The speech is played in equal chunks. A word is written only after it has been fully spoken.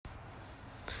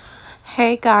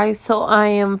Hey guys, so I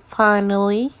am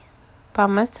finally by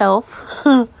myself,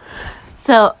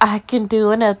 so I can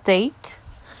do an update.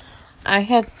 I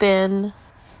have been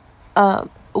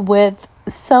with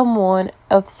someone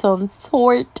of some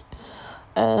sort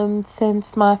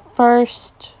since my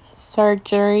first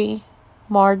surgery,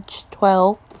 March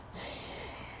 12th.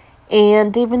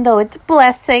 And even though it's a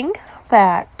blessing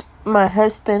that my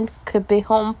husband could be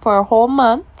home for a whole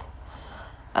month,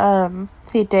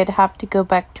 he did have to go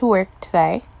back to work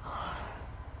today.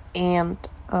 And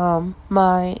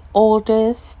my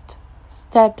oldest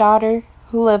stepdaughter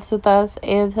who lives with us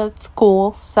is at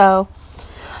school, so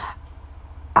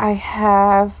I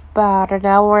have about an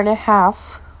hour and a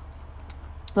half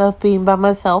of being by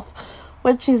myself,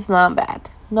 which is not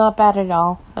bad. Not bad at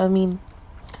all.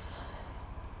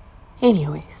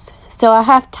 Anyways, so I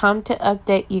have time to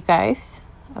update you guys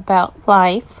about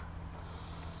life.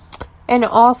 And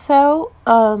also,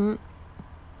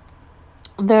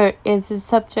 there is a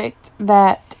subject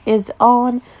that is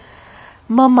on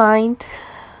my mind,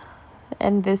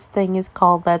 and this thing is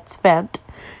called Let's Vent.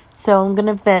 So I'm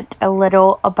gonna vent a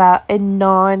little about a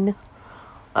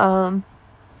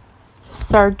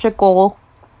surgical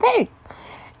thing.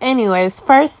 Anyways,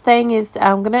 first thing is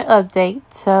I'm gonna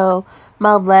update. So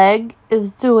my leg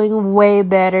is doing way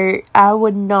better. I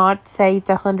would not say it's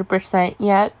 100%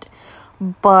 yet,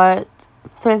 but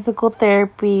physical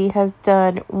therapy has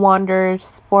done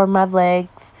wonders for my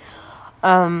legs.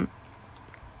 When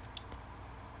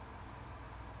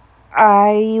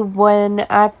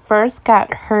I first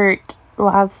got hurt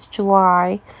last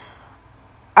July,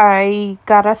 I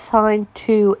got assigned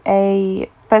to a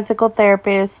physical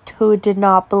therapist who did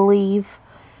not believe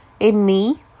in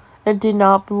me and did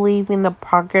not believe in the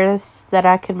progress that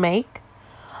I could make.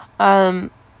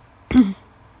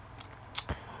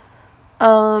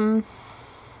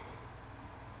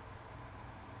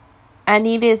 I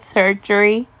needed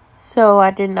surgery, so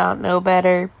I did not know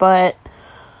better, but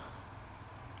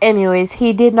anyways,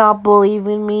 he did not believe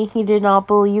in me. He did not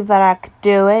believe that I could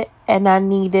do it, and I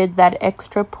needed that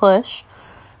extra push.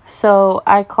 So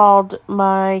I called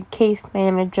my case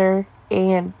manager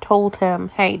and told him,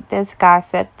 hey, this guy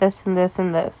said this and this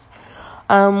and this.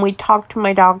 We talked to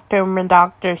my doctor, and my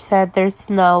doctor said there's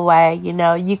no way,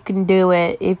 you can do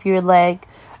it if your leg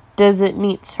doesn't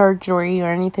need surgery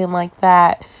or anything like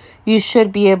that. You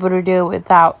should be able to do it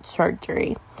without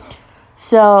surgery.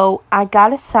 So I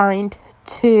got assigned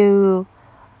to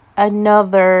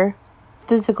another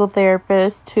physical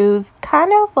therapist who's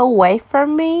kind of away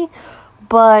from me,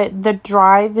 but the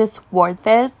drive is worth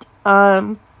it.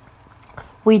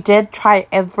 We did try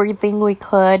everything we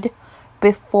could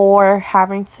before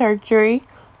having surgery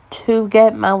to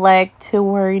get my leg to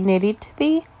where it needed to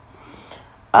be.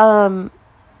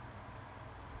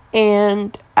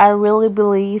 And I really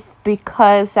believe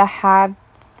because I had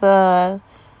the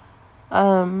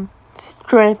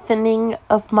strengthening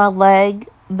of my leg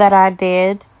that I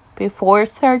did before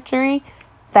surgery,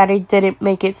 that it didn't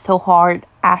make it so hard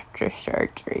after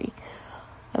surgery.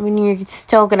 You're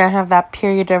still going to have that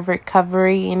period of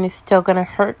recovery, and it's still going to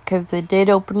hurt because it did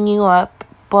open you up,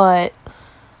 but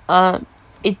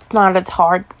it's not as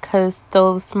hard because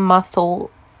those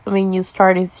you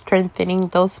started strengthening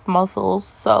those muscles,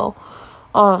 so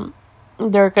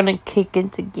they're going to kick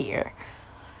into gear.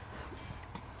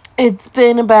 It's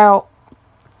been about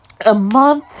a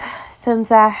month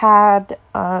since I had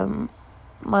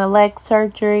my leg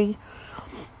surgery.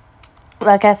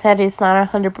 Like I said, it's not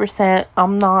 100%.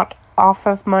 I'm not off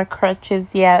of my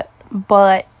crutches yet,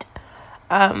 but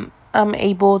I'm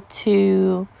able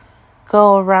to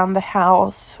go around the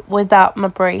house without my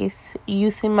brace,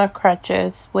 using my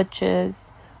crutches, which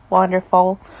is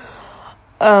wonderful.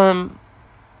 I'm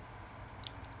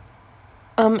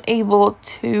able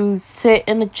to sit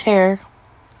in a chair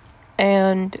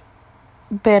and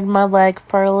bend my leg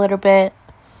for a little bit.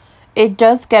 It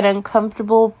does get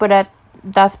uncomfortable, but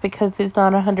that's because it's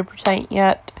not 100%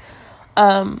 yet.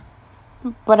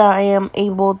 But I am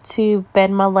able to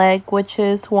bend my leg, which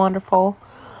is wonderful.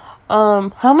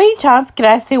 How many times can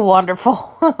I say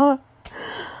wonderful?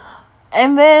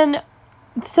 And then,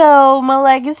 so my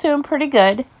leg is doing pretty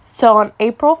good. So on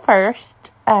April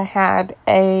 1st, I had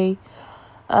a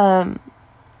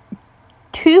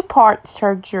 2-part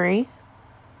surgery.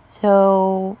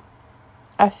 So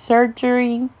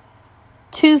two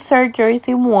surgeries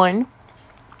in one,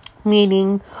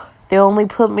 meaning they only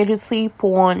put me to sleep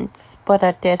once, but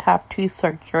I did have 2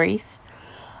 surgeries.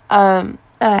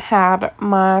 I had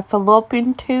my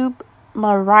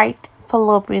right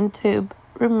fallopian tube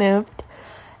removed,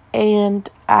 and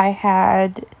I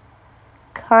had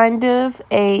kind of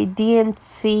a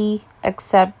DNC,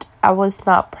 except I was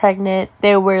not pregnant.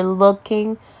 They were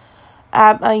looking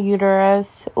at my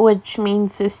uterus, which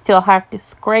means they still have to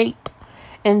scrape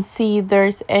and see if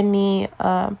there's any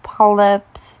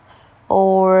polyps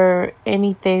or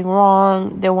anything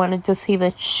wrong. They wanted to see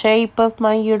the shape of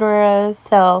my uterus.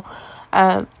 So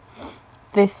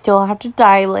they still have to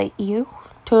dilate you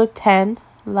to a 10,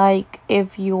 like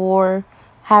if you're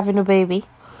having a baby.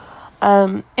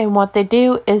 And what they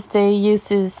do is they use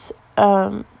this,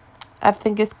 I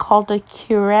think it's called a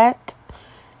curette.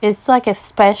 It's like a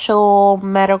special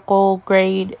medical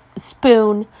grade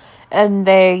spoon, and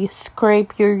they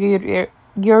scrape your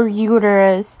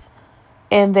uterus,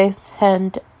 and they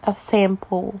send a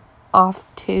sample off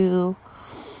to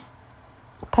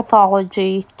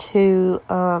pathology to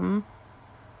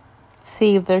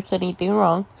see if there's anything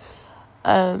wrong.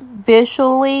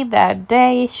 Visually that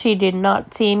day, she did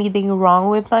not see anything wrong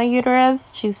with my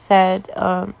uterus. She said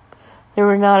there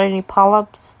were not any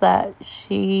polyps that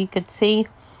she could see,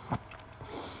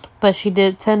 but she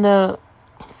did send a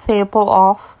sample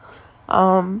off.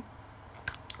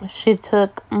 She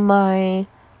took my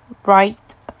right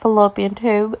fallopian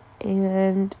tube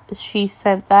and she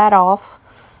sent that off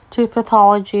to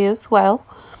pathology as well.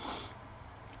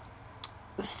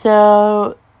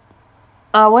 So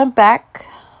I went back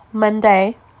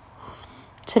Monday.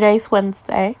 Today's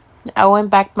Wednesday. I went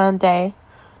back Monday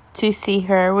to see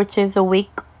her, which is a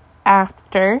week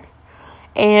after.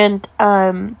 And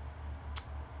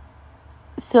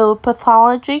so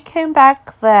pathology came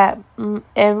back that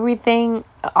everything,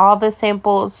 all the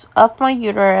samples of my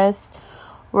uterus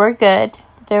were good.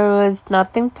 There was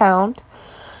nothing found.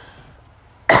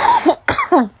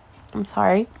 I'm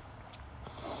sorry.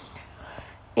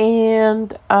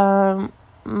 And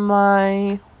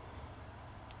my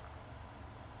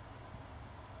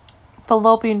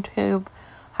fallopian tube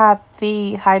had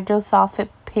the hydrosulfate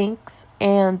pinks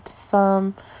and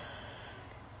some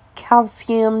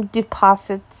calcium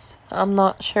deposits. I'm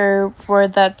not sure where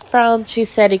that's from. She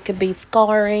said it could be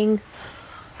scarring.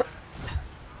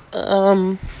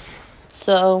 So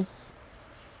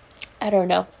I don't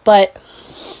know, but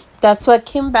that's what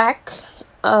came back.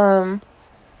 And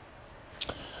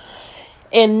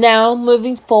now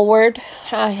moving forward,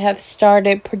 I have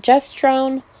started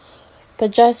progesterone.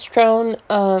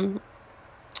 Progesterone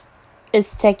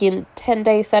is taken 10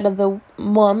 days out of the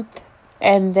month.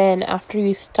 And then after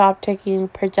you stop taking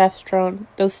progesterone,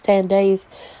 those 10 days,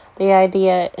 the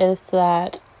idea is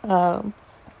that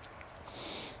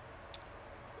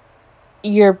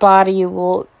your body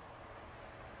will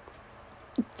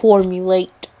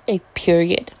formulate a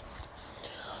period.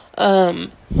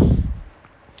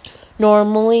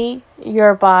 Normally,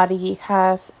 your body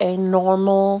has a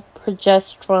normal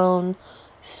progesterone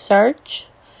surge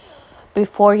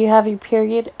before you have your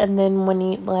period, and then when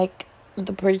you,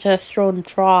 the progesterone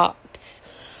drops,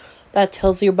 that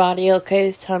tells your body, okay,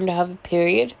 it's time to have a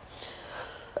period.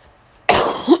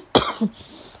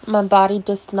 My body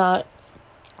does not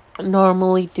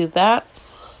normally do that,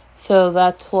 so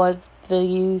that's what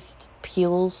these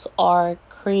pills are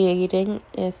creating,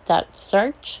 is that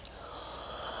surge.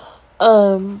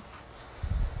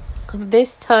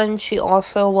 This time she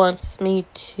also wants me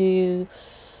to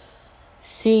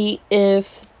see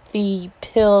if the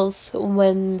pills,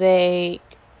 when they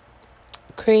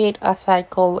create a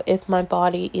cycle, if my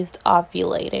body is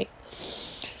ovulating.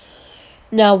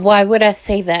 Now, why would I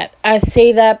say that? I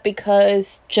say that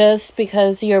because just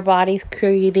because your body's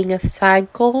creating a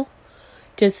cycle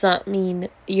does not mean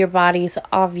your body's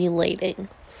ovulating.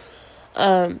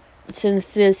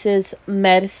 Since this is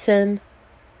medicine-based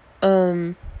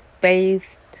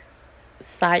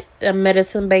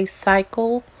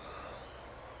cycle,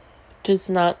 does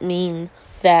not mean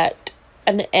that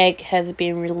an egg has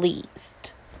been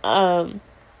released. And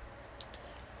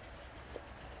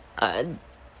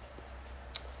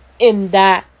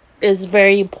that is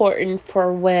very important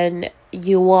for when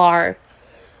you are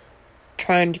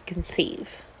trying to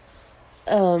conceive.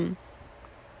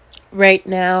 Right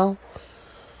now,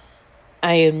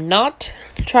 I am not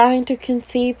trying to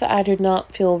conceive. I do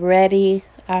not feel ready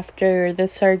after the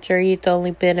surgery. It's only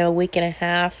been a week and a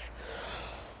half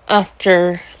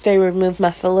after they removed my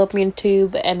fallopian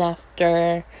tube and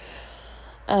after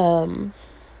the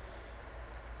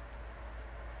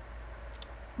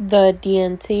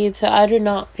D&C. So I do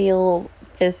not feel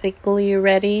physically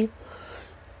ready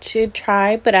to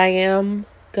try, but I am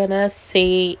gonna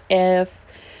see if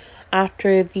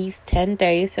after these 10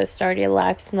 days, I started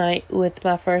last night with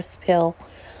my first pill,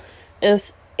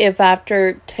 is if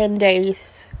after 10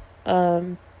 days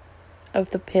of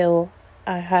the pill,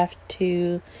 I have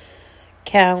to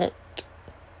count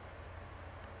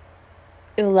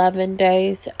 11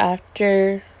 days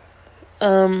after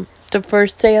the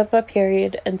first day of my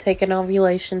period and take an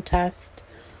ovulation test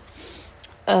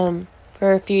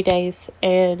for a few days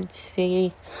and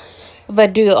see if I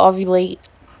do ovulate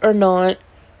or not.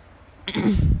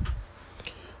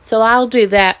 So I'll do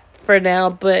that for now,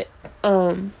 but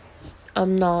I'm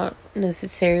not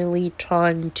necessarily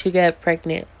trying to get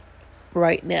pregnant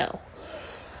right now.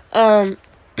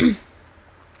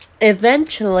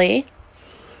 Eventually,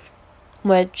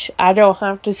 which I don't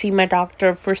have to see my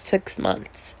doctor for 6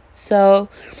 months. So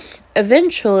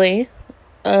eventually,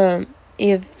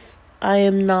 if I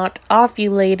am not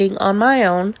ovulating on my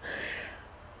own,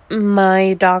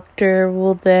 my doctor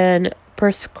will then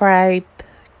prescribe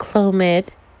Clomid.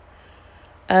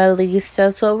 At least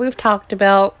that's what we've talked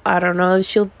about. I don't know if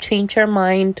she'll change her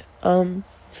mind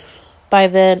by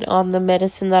then on the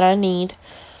medicine that I need.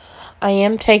 I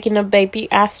am taking a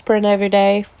baby aspirin every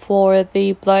day for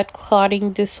the blood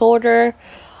clotting disorder.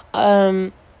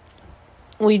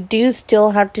 We do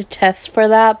still have to test for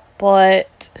that,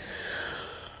 but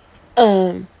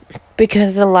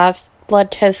because the last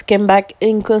blood test came back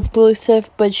inconclusive,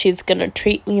 but she's gonna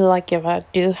treat me like if I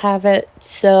do have it.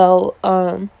 So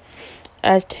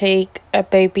I take a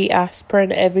baby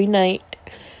aspirin every night,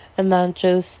 and that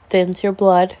just thins your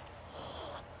blood.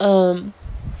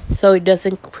 So it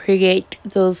doesn't create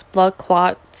those blood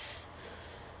clots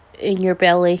in your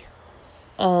belly,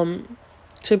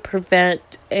 to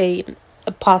prevent a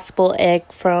possible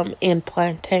egg from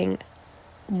implanting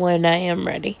when I am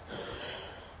ready.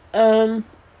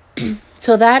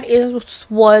 So that is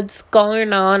what's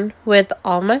going on with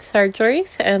all my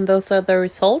surgeries, and those are the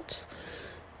results.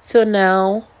 So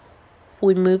now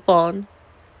we move on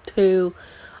to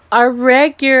our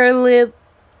regular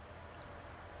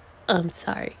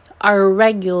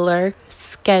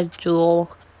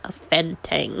schedule of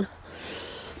venting.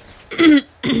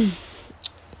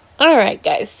 Alright,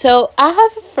 guys, so I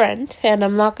have a friend, and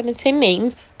I'm not going to say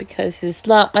names because it's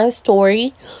not my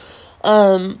story.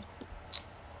 I've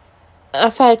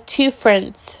had 2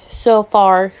 friends so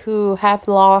far who have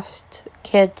lost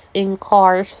kids in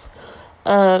cars.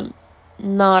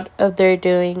 Not of their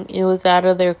doing. It was out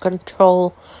of their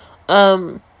control.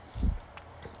 They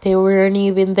weren't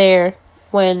even there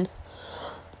when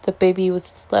the baby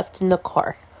was left in the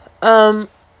car. So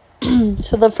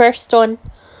the first one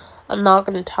I'm not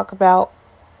going to talk about.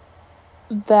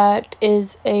 That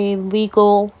is a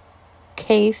legal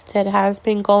case that has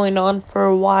been going on for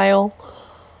a while.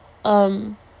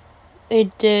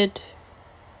 It did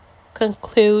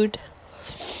conclude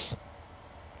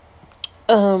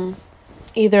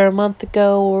either a month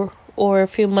ago or a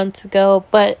few months ago,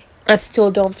 but I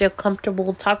still don't feel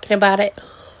comfortable talking about it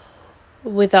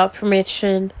without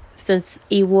permission since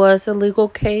it was a legal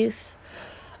case.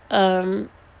 I'm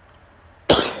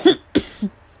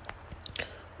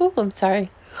sorry.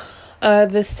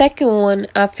 The second one,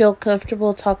 I feel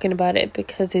comfortable talking about it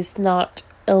because it's not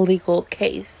a legal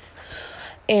case.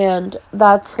 And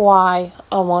that's why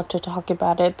I want to talk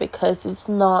about it, because it's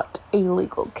not a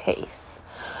legal case.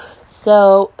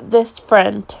 So, this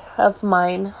friend of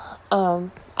mine, I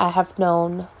have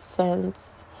known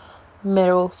since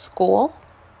middle school.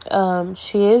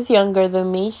 She is younger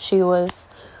than me. She was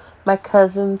my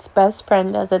cousin's best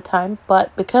friend at the time,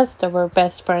 but because they were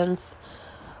best friends,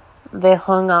 they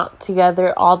hung out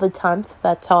together all the time, so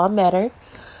that's how I met her.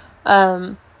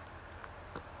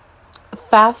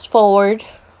 Fast forward,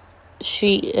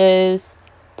 she is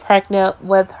pregnant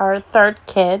with her 3rd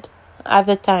kid at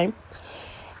the time,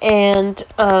 and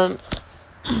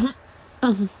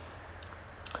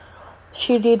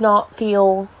she did not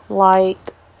feel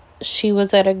like she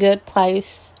was at a good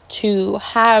place to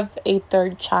have a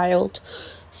 3rd child,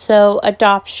 so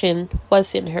adoption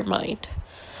was in her mind.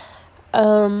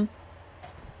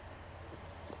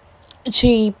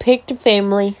 She picked a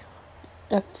family.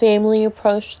 A family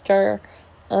approached her.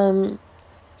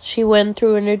 She went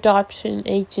through an adoption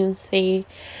agency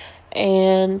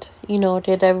and,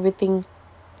 did everything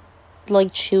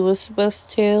like she was supposed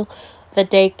to. The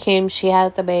day came, she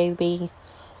had the baby.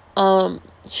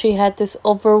 She had this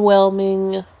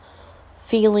overwhelming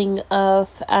feeling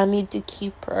of, I need to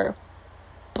keep her,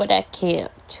 but I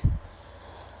can't.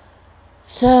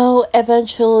 So,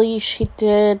 eventually, she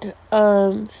did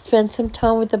spend some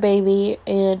time with the baby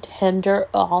and hand her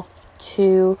off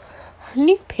to her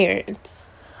new parents.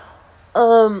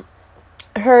 Her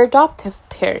adoptive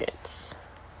parents.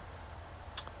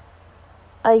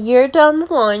 A year down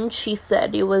the line, she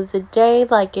said it was a day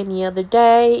like any other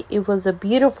day. It was a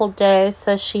beautiful day,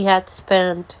 so she had to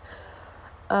spend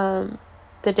the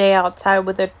day outside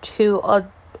with her 2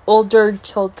 older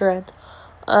children.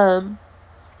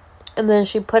 And then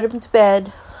she put him to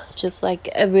bed, just like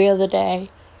every other day.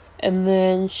 And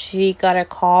then she got a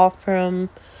call from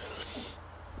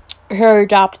her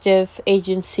adoptive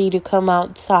agency to come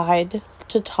outside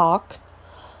to talk.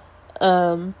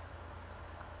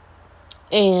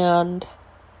 And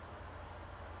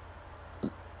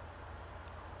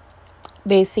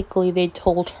basically they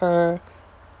told her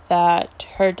that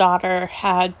her daughter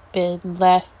had been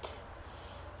left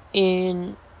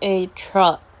in a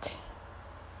truck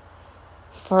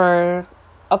for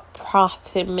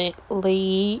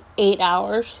approximately 8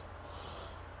 hours.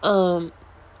 And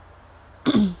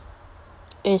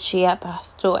she had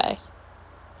passed away.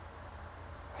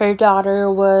 Her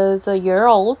daughter was a year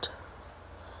old.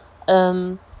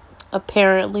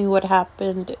 Apparently what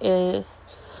happened is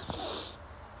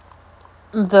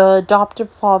the adoptive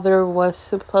father was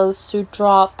supposed to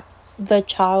drop the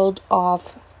child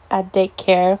off at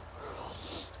daycare.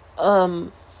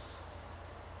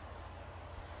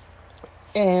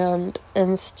 And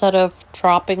instead of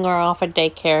dropping her off at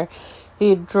daycare,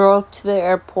 he drove to the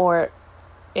airport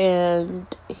and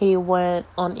he went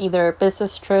on either a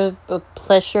business trip, a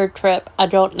pleasure trip, I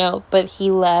don't know, but he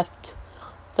left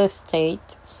the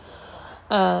state.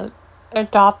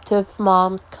 Adoptive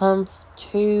mom comes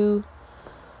to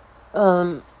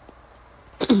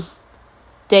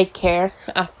daycare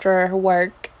after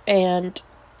work and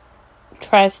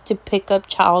tries to pick up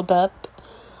child up,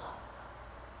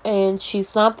 and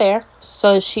she's not there,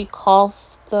 so she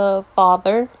calls the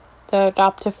father, the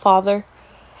adoptive father,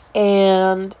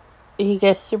 and he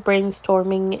gets to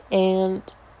brainstorming and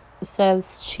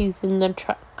says she's in the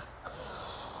truck.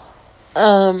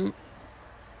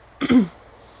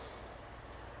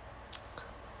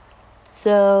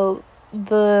 So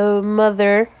the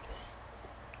mother,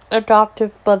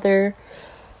 adoptive mother,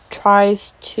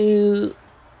 tries to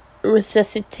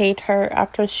resuscitate her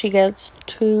after she gets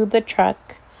to the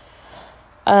truck,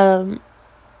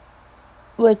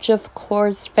 which of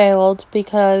course failed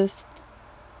because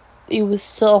it was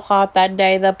so hot that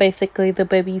day that basically the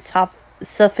baby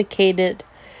suffocated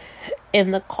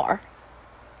in the car.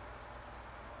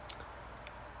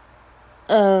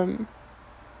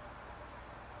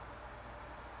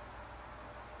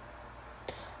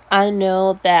 I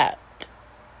know that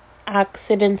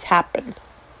accidents happen.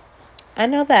 I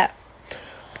know that.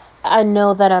 I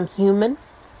know that I'm human.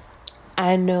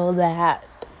 I know that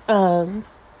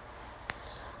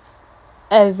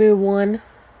everyone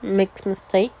makes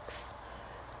mistakes.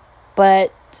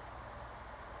 But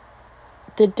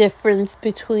the difference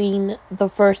between the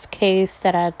first case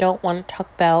that I don't want to talk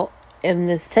about and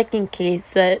the second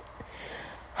case that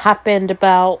happened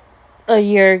about a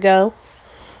year ago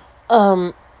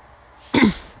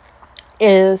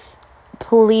is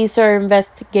police are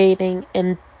investigating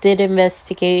and did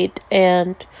investigate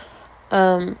and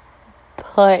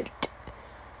put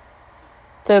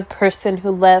the person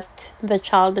who left the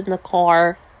child in the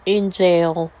car in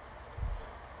jail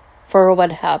for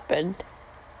what happened.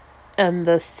 And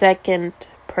the second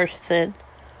person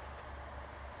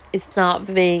is not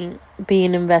being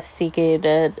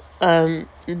investigated.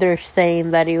 They're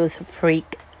saying that it was a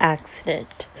freak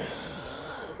accident.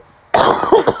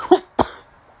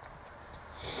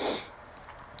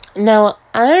 Now,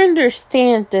 I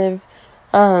understand if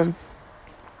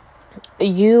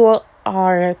you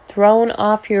are thrown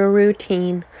off your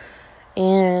routine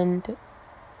and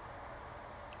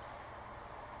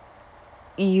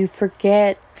you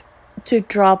forget to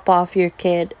drop off your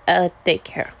kid at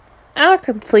daycare. I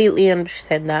completely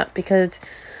understand that because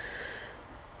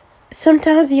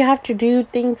sometimes you have to do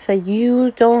things that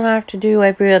you don't have to do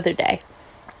every other day.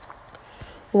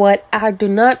 What I do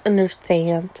not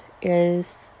understand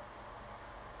is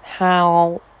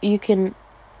how you can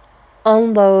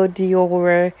unload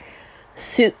your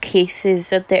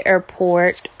suitcases at the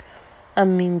airport. I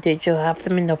mean, did you have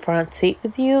them in the front seat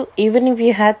with you? Even if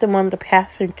you had them on the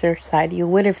passenger side, you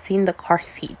would have seen the car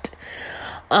seat.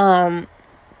 I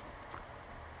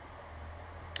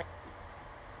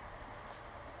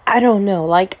don't know.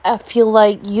 Like, I feel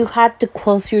like you had to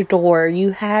close your door.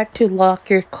 You had to lock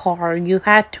your car. You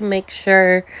had to make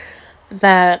sure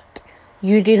that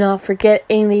you did not forget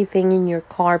anything in your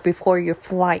car before your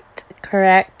flight,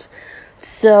 correct?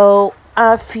 So,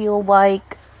 I feel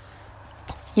like,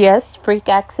 yes, freak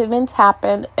accidents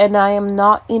happen, and I am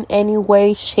not in any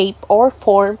way, shape, or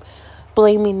form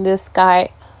blaming this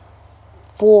guy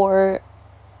for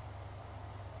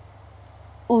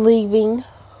leaving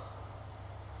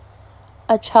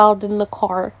a child in the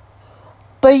car.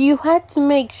 But you had to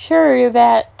make sure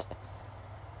that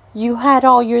you had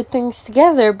all your things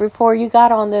together before you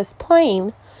got on this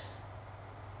plane.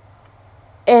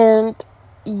 And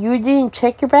you didn't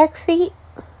check your back seat?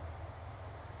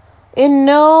 And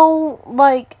no,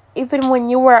 like, even when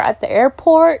you were at the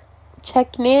airport,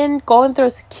 checking in, going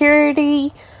through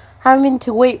security, having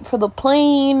to wait for the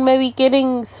plane, maybe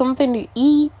getting something to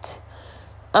eat,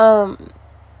 while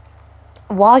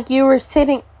you were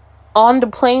sitting on the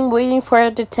plane waiting for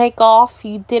it to take off,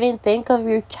 you didn't think of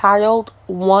your child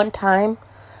one time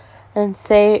and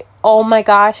say, oh my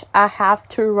gosh, I have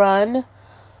to run.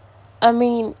 I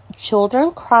mean,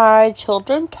 children cry,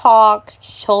 children talk,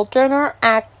 children are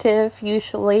active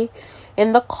usually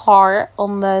in the car,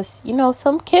 unless,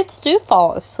 some kids do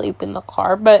fall asleep in the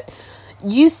car, but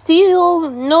you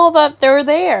still know that they're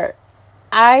there.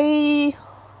 I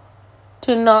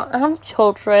do not have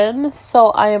children,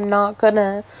 so I am not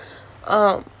gonna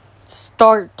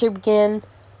start to begin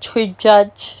to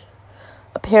judge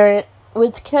a parent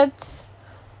with kids,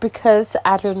 because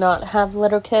I do not have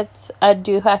little kids. I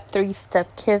do have 3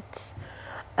 stepkids.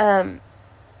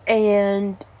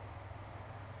 And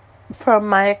from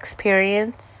my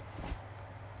experience,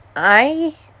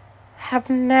 I have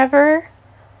never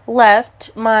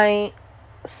left my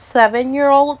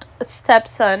 7-year-old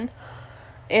stepson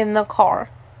in the car.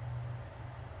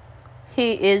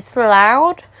 He is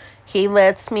loud. He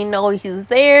lets me know he's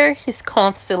there. He's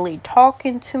constantly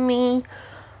talking to me.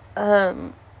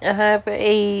 I have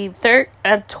a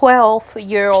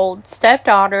 12-year-old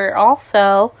stepdaughter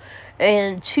also,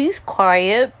 and she's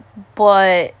quiet,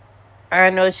 but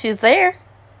I know she's there.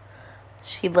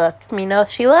 She lets me know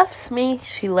she loves me.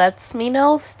 She lets me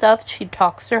know stuff. She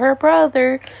talks to her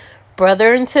brother.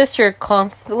 Brother and sister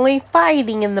constantly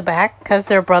fighting in the back because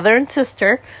they're brother and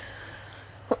sister.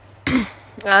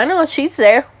 I know she's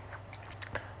there.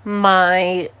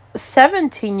 My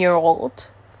 17-year-old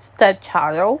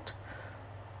stepchild,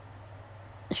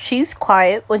 she's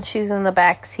quiet when she's in the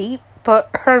back seat, but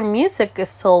her music is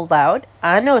so loud.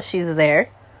 I know she's there.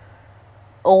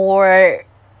 Or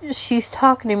she's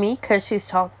talking to me because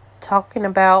she's talking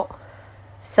about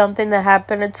something that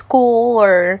happened at school,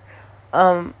 or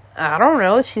I don't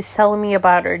know, she's telling me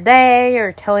about her day,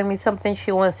 or telling me something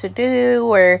she wants to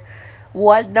do, or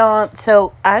whatnot.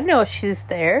 So I know she's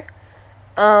there.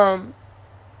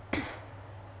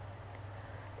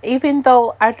 Even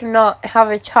though I do not have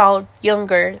a child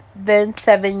younger than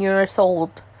 7 years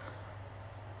old,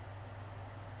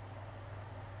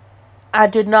 I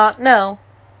do not know.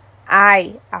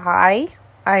 I'm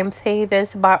saying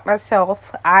this about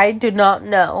myself. I do not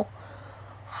know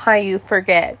how you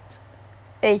forget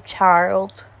a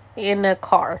child in a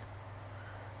car.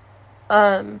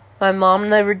 My mom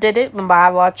never did it. My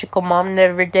biological mom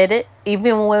never did it.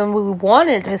 Even when we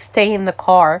wanted to stay in the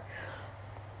car,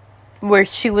 where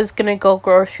she was gonna go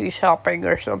grocery shopping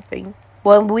or something,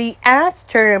 when we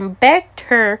asked her and begged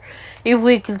her if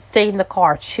we could stay in the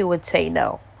car, she would say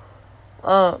no.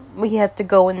 We had to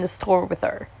go in the store with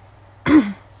her.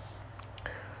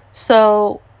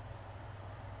 So,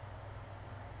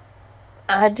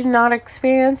 I did not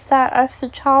experience that as a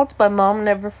child. My mom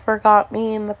never forgot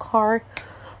me in the car.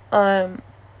 I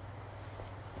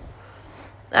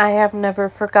have never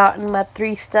forgotten my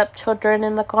 3 stepchildren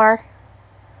in the car.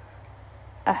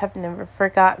 I have never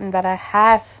forgotten that I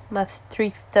have my 3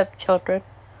 stepchildren.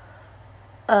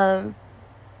 When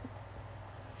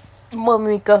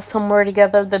we go somewhere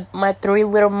together, my 3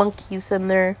 little monkeys, and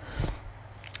they're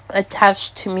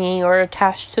attached to me, or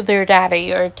attached to their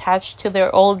daddy, or attached to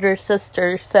their older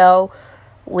sister. So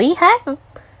we have them.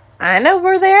 I know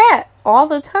where they're at all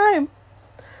the time.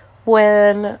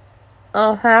 When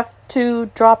I have to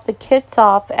drop the kids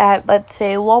off at, let's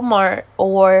say, Walmart,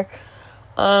 or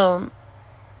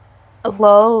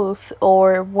Lowe's,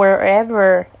 or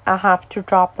wherever I have to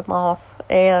drop them off,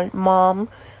 and mom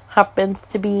happens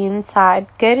to be inside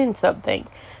getting something,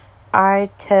 I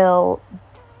tell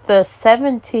the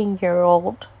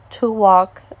 17-year-old to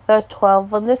walk the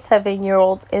 12 and the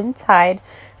 7-year-old inside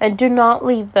and do not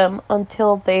leave them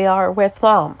until they are with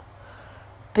mom.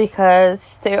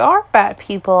 Because there are bad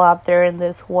people out there in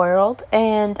this world,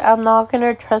 and I'm not going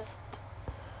to trust,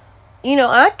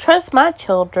 I trust my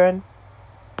children,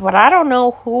 but I don't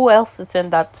know who else is in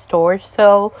that store.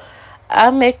 So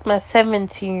I make my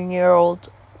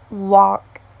 17-year-old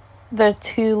walk the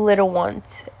 2 little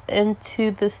ones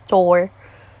into the store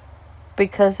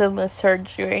because of the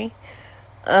surgery,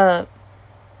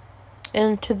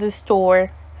 into the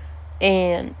store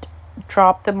and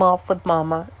drop them off with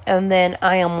mama. And then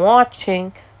I am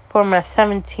watching for my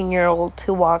 17-year-old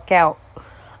to walk out.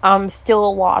 I'm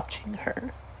still watching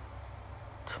her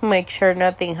to make sure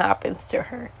nothing happens to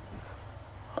her.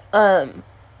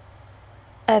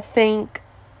 I think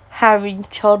having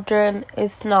children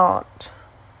is not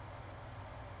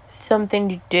something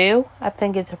to do. I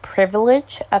think it's a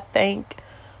privilege. I think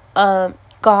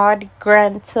God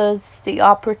grants us the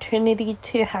opportunity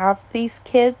to have these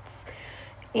kids,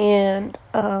 and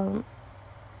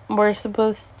we're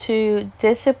supposed to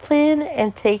discipline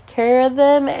and take care of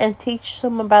them and teach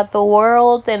them about the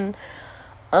world and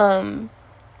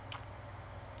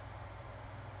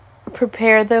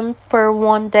prepare them for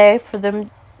one day for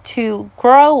them to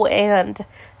grow and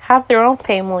have their own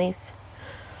families.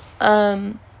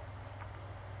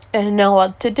 And know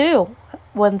what to do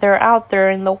when they're out there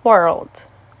in the world.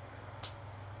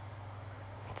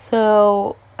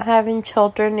 So, having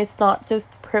children is not just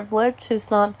a privilege.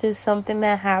 It's not just something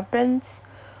that happens.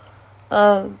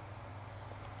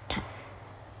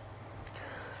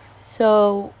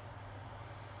 So,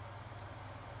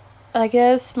 I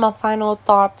guess my final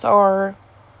thoughts are,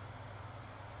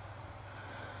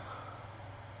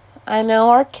 I know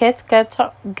our kids get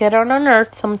on our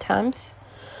nerves sometimes,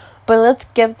 but let's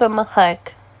give them a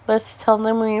hug. Let's tell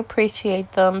them we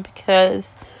appreciate them,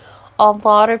 because a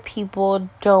lot of people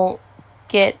don't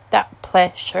get that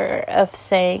pleasure of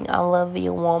saying I love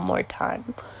you one more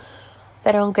time.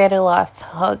 They don't get a last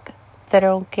hug. They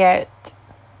don't get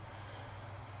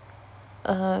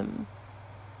to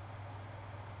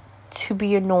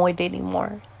be annoyed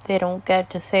anymore. They don't get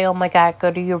to say, oh my God, go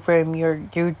to your room,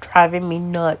 you're driving me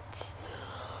nuts.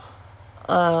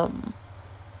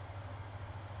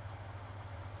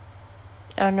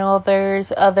 I know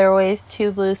there's other ways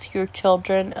to lose your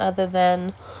children other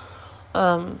than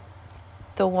the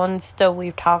one that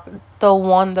we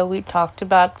talked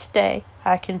about today.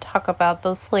 I can talk about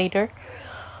those later.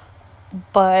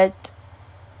 But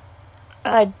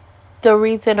the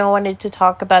reason I wanted to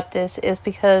talk about this is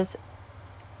because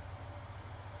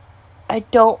I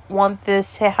don't want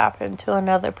this to happen to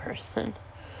another person.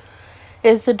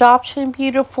 Is adoption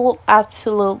beautiful?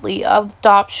 Absolutely.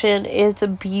 Adoption is a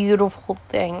beautiful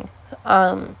thing.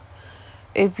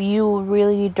 If you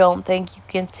really don't think you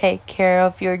can take care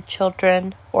of your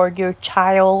children or your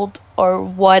child or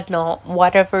whatnot,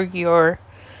 whatever your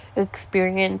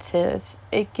experience is,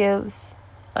 it gives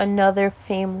another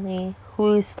family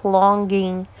who's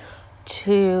longing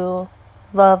to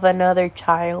love another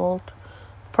child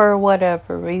for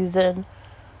whatever reason,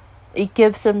 it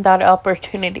gives them that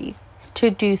opportunity to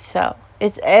do so.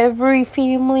 Is every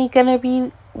family gonna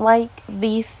be like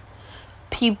these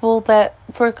people that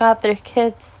forgot their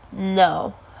kids?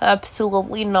 No,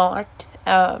 absolutely not.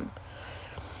 I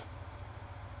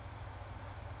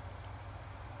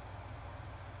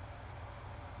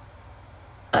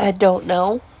don't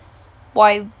know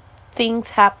why things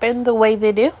happen the way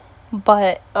they do,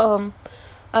 but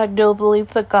I do believe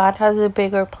that God has a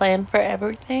bigger plan for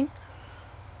everything.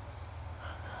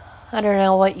 I don't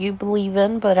know what you believe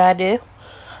in, but I do.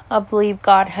 I believe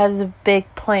God has a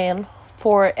big plan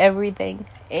for everything,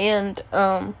 and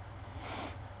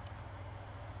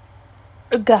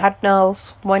God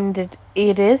knows when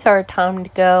it is our time to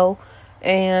go,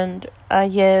 and I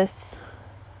guess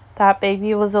that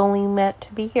baby was only meant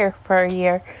to be here for a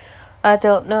year. I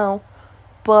don't know,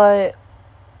 but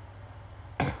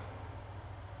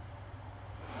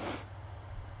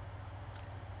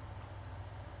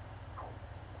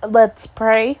let's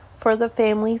pray for the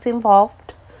families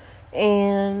involved,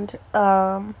 and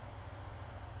I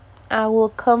will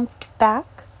come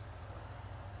back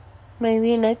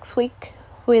maybe next week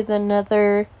with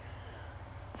another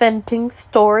venting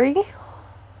story.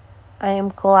 I am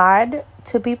glad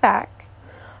to be back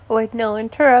with no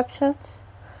interruptions.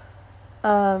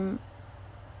 I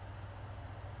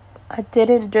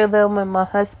didn't do them when my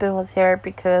husband was here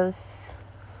because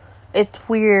it's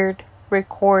weird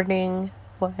recording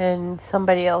when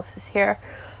somebody else is here.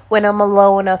 When I'm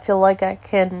alone, I feel like I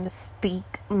can speak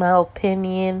my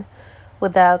opinion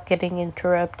without getting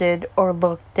interrupted or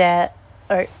looked at,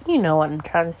 or you know what I'm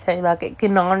trying to say. Like, I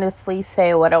can honestly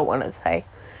say what I want to say.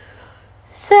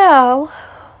 So,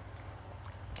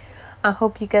 I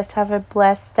hope you guys have a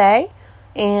blessed day,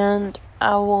 and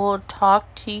I will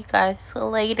talk to you guys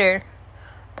later.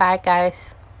 Bye,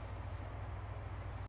 guys.